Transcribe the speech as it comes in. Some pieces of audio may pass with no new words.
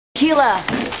Akila,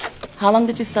 how long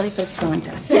did you study for the spelling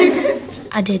test?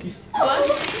 I didn't.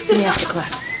 See me after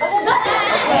class.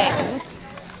 Okay.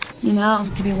 You know,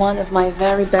 you can be one of my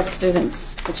very best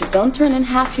students, but you don't turn in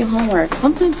half your homework.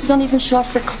 Sometimes you don't even show up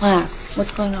for class.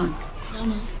 What's going on?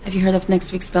 No. Have you heard of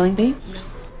next week's spelling bee? No.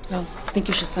 Well, I think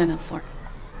you should sign up for it.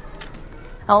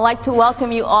 I would like to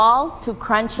welcome you all to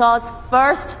Crenshaw's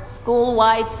first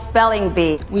school-wide spelling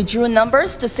bee. We drew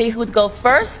numbers to see who'd go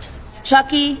first. It's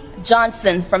Chucky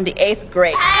Johnson from the 8th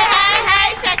grade.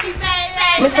 Hey, Chucky,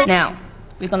 baby. Now,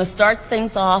 we're going to start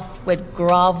things off with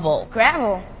grovel.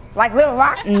 Gravel? Like Little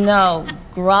Rock? No,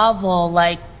 grovel,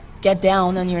 like get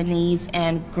down on your knees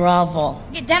and grovel.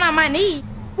 Get down on my knee.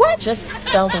 What? Just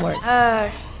spell the word.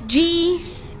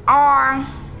 G-R-A-V-L.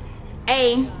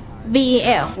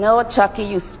 No, Chucky,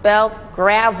 you spelled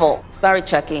gravel. Sorry,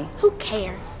 Chucky. Who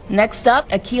cares? Next up,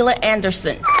 Akila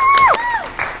Anderson.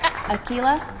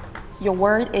 Akila, your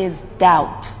word is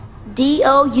doubt.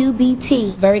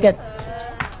 D-O-U-B-T. Very good.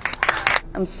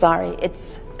 I'm sorry,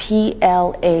 it's P-L-A-C-I-D.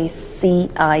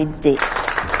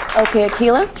 Okay,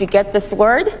 Akila, if you get this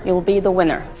word, you'll be the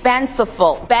winner.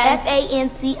 Fanciful.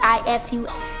 F-A-N-C-I-F-U.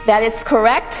 That is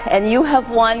correct, and you have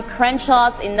won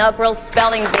Crenshaw's inaugural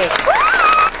spelling bee.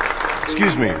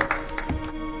 Excuse me.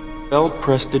 Spell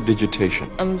prestidigitation.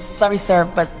 I'm sorry, sir,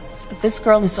 but this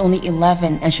girl is only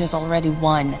 11 and she's already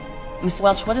won. Miss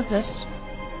Welch, what is this?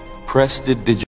 Prestidigitation.